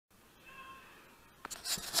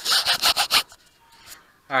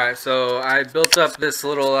Alright, so I built up this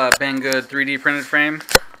little banggood 3D printed frame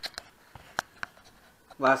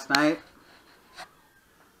last night.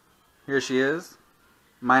 Here she is,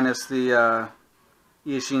 minus the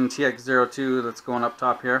Yashin TX02 that's going up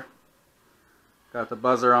top here. Got the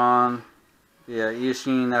buzzer on, the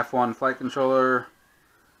Yashin F1 flight controller,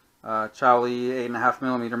 Chowli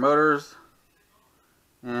 8.5mm motors,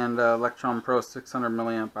 and Electron Pro 600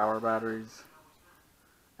 milliamp hour batteries.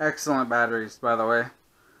 Excellent batteries, by the way,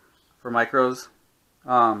 for micros.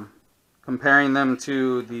 Comparing them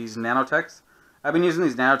to these Nanotechs, I've been using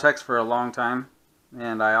these Nanotechs for a long time,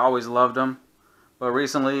 and I always loved them. But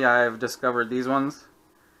recently, I've discovered these ones.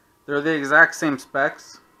 They're the exact same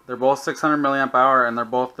specs. They're both 600 milliamp hour, and they're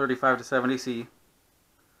both 35 to 70C.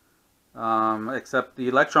 Except the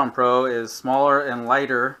Electron Pro is smaller and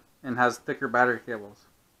lighter and has thicker battery cables.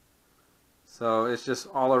 So it's just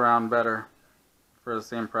all around better for the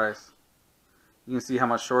same price. You can see how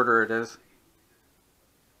much shorter it is.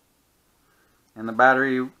 And the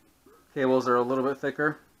battery cables are a little bit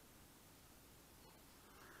thicker.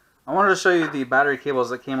 I wanted to show you the battery cables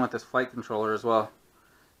that came with this flight controller as well.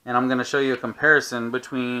 And I'm going to show you a comparison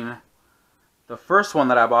between the first one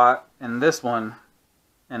that I bought and this one.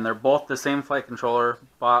 And they're both the same flight controller.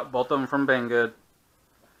 Bought both of them from Banggood.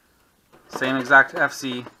 Same exact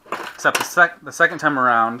FC. Except the second time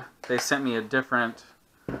around, they sent me a different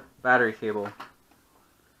battery cable.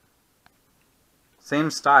 Same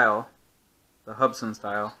style, the Hubsan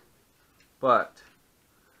style, but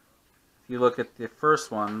if you look at the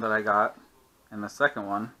first one that I got and the second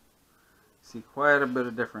one, you see quite a bit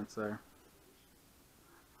of difference there.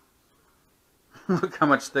 Look how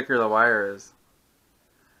much thicker the wire is.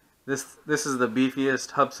 This is the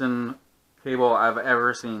beefiest Hubsan cable I've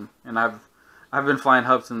ever seen, and I've been flying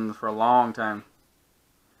Hubsans for a long time.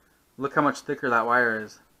 Look how much thicker that wire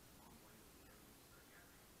is.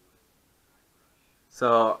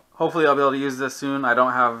 So hopefully I'll be able to use this soon. I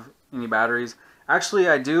don't have any batteries. Actually,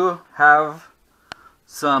 I do have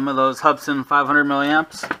some of those Hubsan 500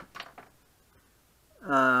 milliamps.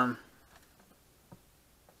 And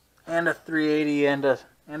a 380 and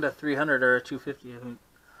a 300 or a 250, I think.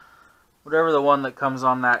 Whatever the one that comes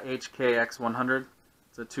on that HKX100,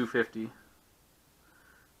 it's a 250.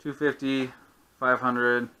 250,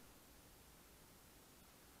 500.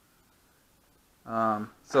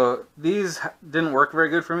 So these didn't work very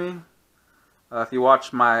good for me. If you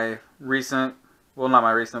watch my recent, well, not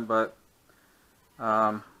my recent, but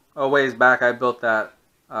a ways back, I built that,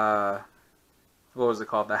 what was it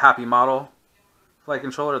called? The Happy Model flight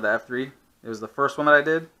controller, the F3. It was the first one that I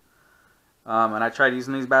did. And I tried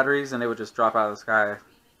using these batteries, and they would just drop out of the sky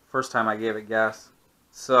first time I gave it gas.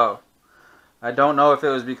 So I don't know if it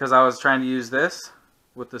was because I was trying to use this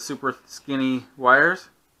with the super skinny wires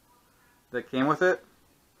that came with it,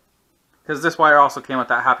 because this wire also came with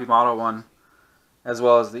that Happy Model one as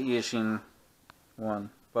well as the Yashin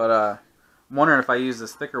one. But I'm wondering if I use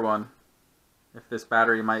this thicker one, if this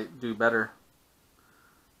battery might do better.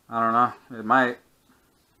 I don't know, it might.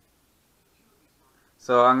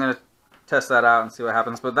 So I'm gonna test that out and see what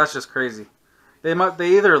happens. But that's just crazy. They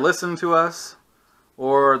either listen to us,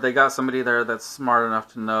 or they got somebody there that's smart enough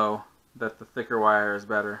to know that the thicker wire is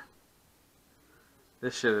better.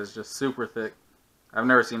 This shit is just super thick. I've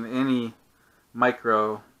never seen any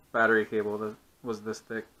micro battery cable that was this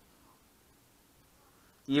thick.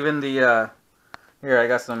 Even the here, I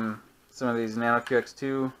got some of these Nano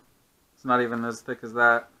QX2. It's not even as thick as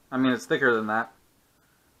that. I mean, it's thicker than that.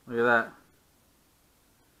 Look at that.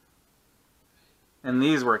 And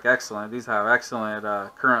these work excellent. These have excellent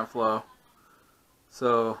current flow.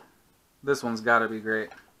 So this one's got to be great.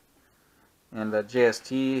 And the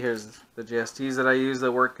JST, here's the JSTs that I use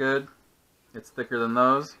that work good. It's thicker than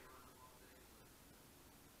those.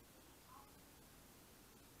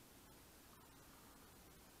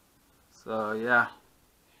 So yeah.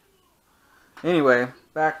 Anyway,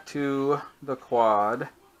 back to the quad.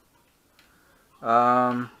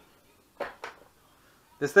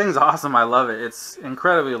 This thing's awesome. I love it. It's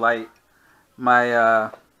incredibly light.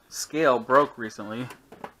 My scale broke recently.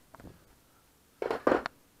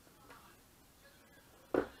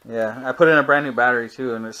 Yeah, I put in a brand new battery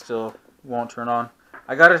too, and it still won't turn on.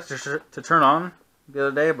 I got it to turn on the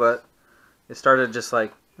other day, but it started just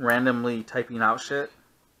like randomly typing out shit.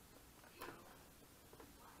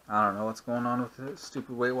 I don't know what's going on with it.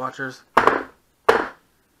 Stupid Weight Watchers.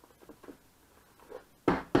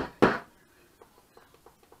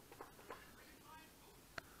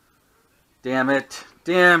 Damn it.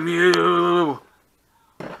 Damn you!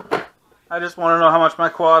 I just want to know how much my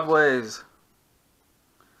quad weighs.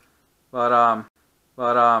 But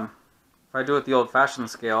If I do it the old-fashioned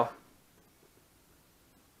scale,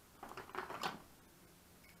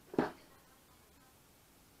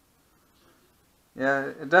 yeah,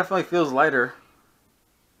 it definitely feels lighter.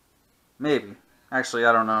 Maybe. Actually,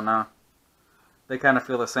 I don't know now. They kind of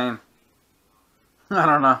feel the same. I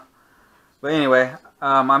don't know. But anyway,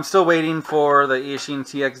 I'm still waiting for the Eachine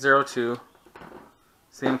TX02.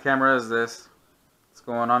 Same camera as this. What's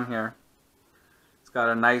going on here? It's got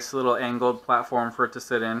a nice little angled platform for it to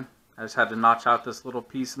sit in. I just had to notch out this little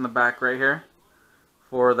piece in the back right here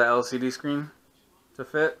for the LCD screen to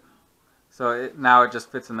fit. So now it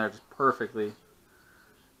just fits in there just perfectly.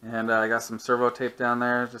 And I got some servo tape down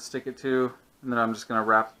there to stick it to. And then I'm just going to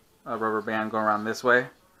wrap a rubber band going around this way.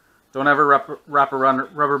 Don't ever wrap a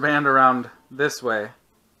rubber band around this way,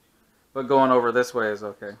 but going over this way is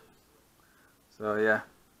okay. So yeah,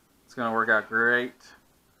 it's going to work out great.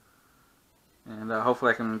 And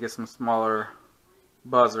hopefully I can get some smaller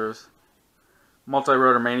buzzers.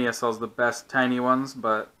 Multi-Rotor Mania sells the best tiny ones,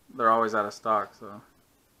 but they're always out of stock. So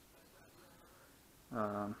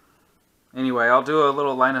anyway, I'll do a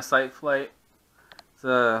little line of sight flight. It's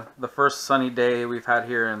the first sunny day we've had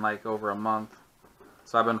here in like over a month.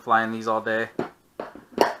 So I've been flying these all day.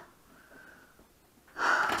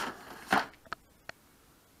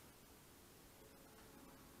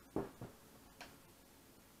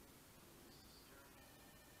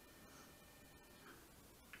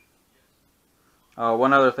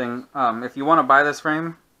 One other thing, if you want to buy this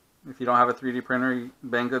frame, if you don't have a 3D printer,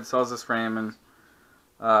 Banggood sells this frame,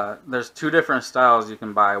 and there's two different styles you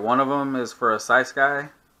can buy. One of them is for a SciSky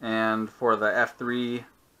and for the F3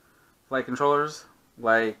 flight controllers,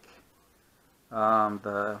 like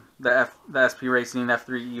the SP Racing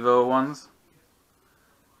F3 Evo ones,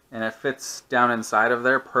 and it fits down inside of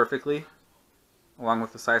there perfectly, along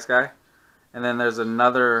with the SciSky. And then there's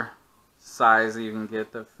another size that you can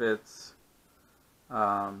get that fits.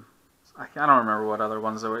 I don't remember what other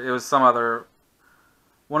ones there were. It was some other,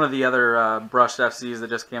 one of the other brushed FCs that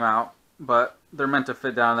just came out, but they're meant to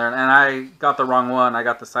fit down there. And I got the wrong one. I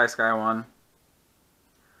got the SciSky one,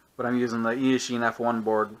 but I'm using the Eachine F1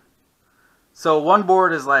 board. So one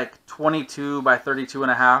board is like 22 by 32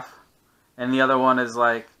 and a half, and the other one is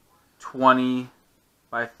like 20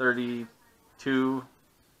 by 32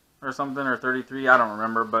 or something, or 33. I don't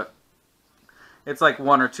remember, but it's like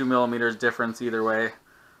 1 or 2 millimeters difference either way.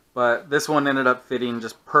 But this one ended up fitting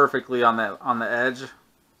just perfectly on the edge.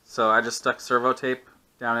 So I just stuck servo tape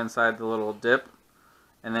down inside the little dip,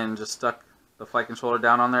 and then just stuck the flight controller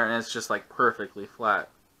down on there, and it's just like perfectly flat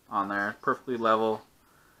on there, perfectly level,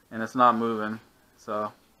 and it's not moving.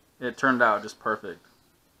 So it turned out just perfect.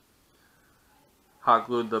 Hot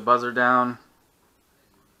glued the buzzer down,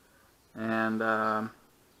 and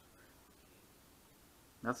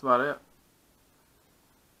that's about it.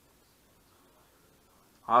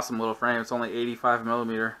 Awesome little frame. It's only 85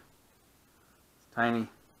 millimeter. It's tiny.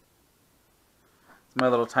 It's my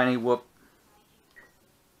little tiny whoop.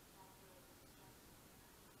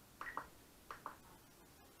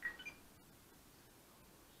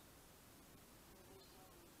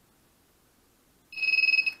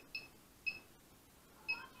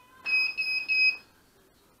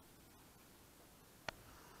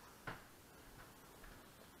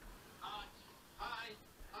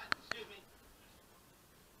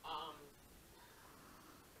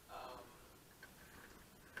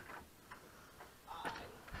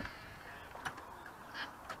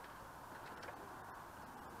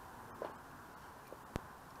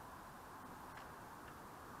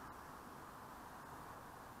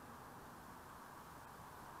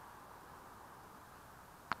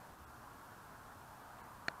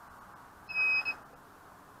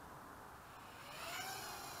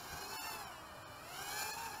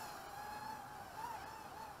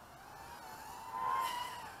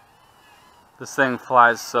 This thing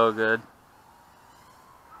flies so good.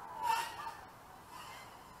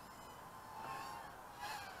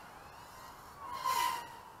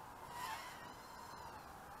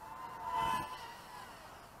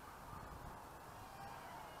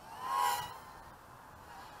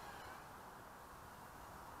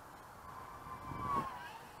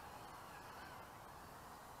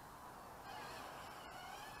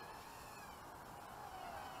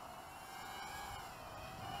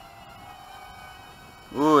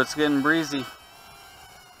 Ooh, it's getting breezy.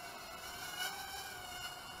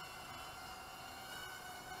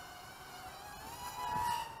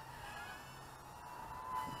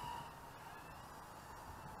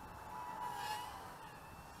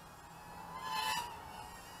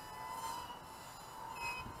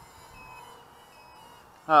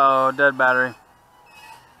 Uh oh, dead battery.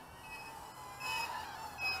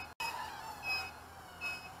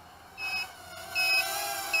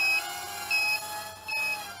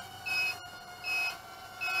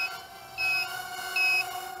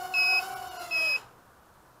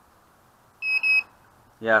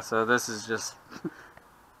 Yeah, so this is just,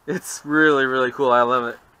 it's really, really cool. I love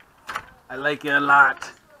it. I like it a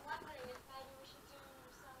lot.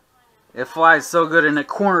 It flies so good and it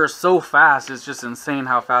corners so fast. It's just insane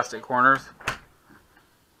how fast it corners.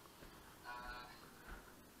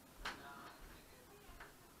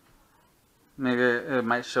 Maybe it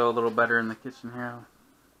might show a little better in the kitchen here.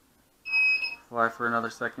 Fly for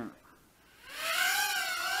another second.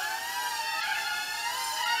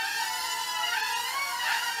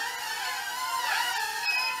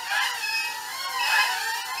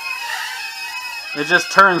 It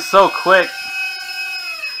just turns so quick.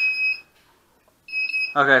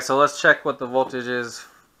 Okay, so let's check what the voltage is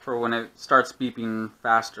for when it starts beeping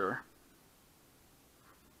faster.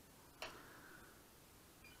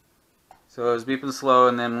 So it was beeping slow,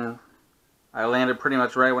 and then I landed pretty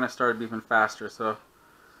much right when it started beeping faster. So,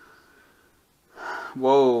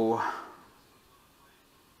 whoa,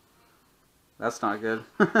 that's not good.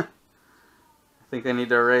 I think I need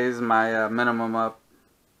to raise my minimum up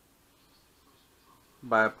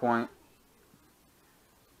by a point.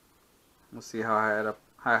 We'll see how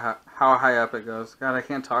high up it goes. God, I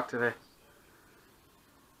can't talk today.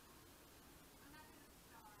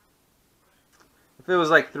 If it was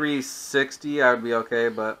like 360, I would be okay,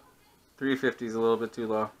 but 350 is a little bit too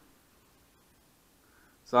low.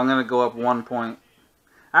 So I'm gonna go up 1 point.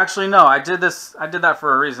 Actually, no, I did that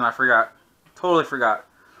for a reason. I forgot. Totally forgot.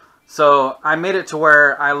 So I made it to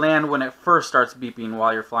where I land when it first starts beeping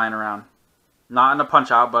while you're flying around. Not in a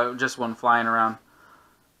punch out, but just when flying around.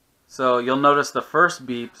 So you'll notice the first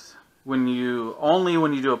beeps only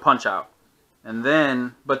when you do a punch out. But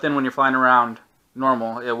then when you're flying around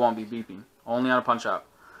normal, it won't be beeping. Only on a punch out.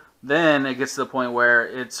 Then it gets to the point where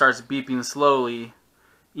it starts beeping slowly,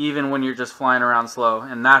 even when you're just flying around slow.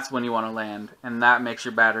 And that's when you want to land. And that makes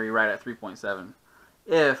your battery right at 3.7.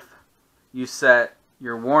 If you set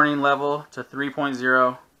your warning level to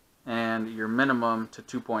 3.0 and your minimum to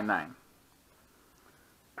 2.9.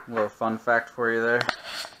 A little fun fact for you there.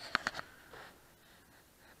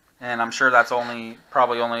 And I'm sure that's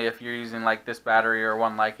probably only if you're using like this battery or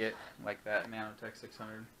one like it, like that Nanotech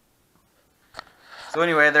 600. So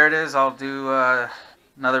anyway, there it is. I'll do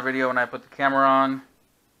another video when I put the camera on.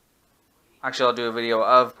 Actually, I'll do a video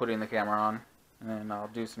of putting the camera on, and then I'll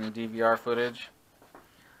do some DVR footage.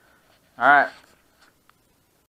 Alright.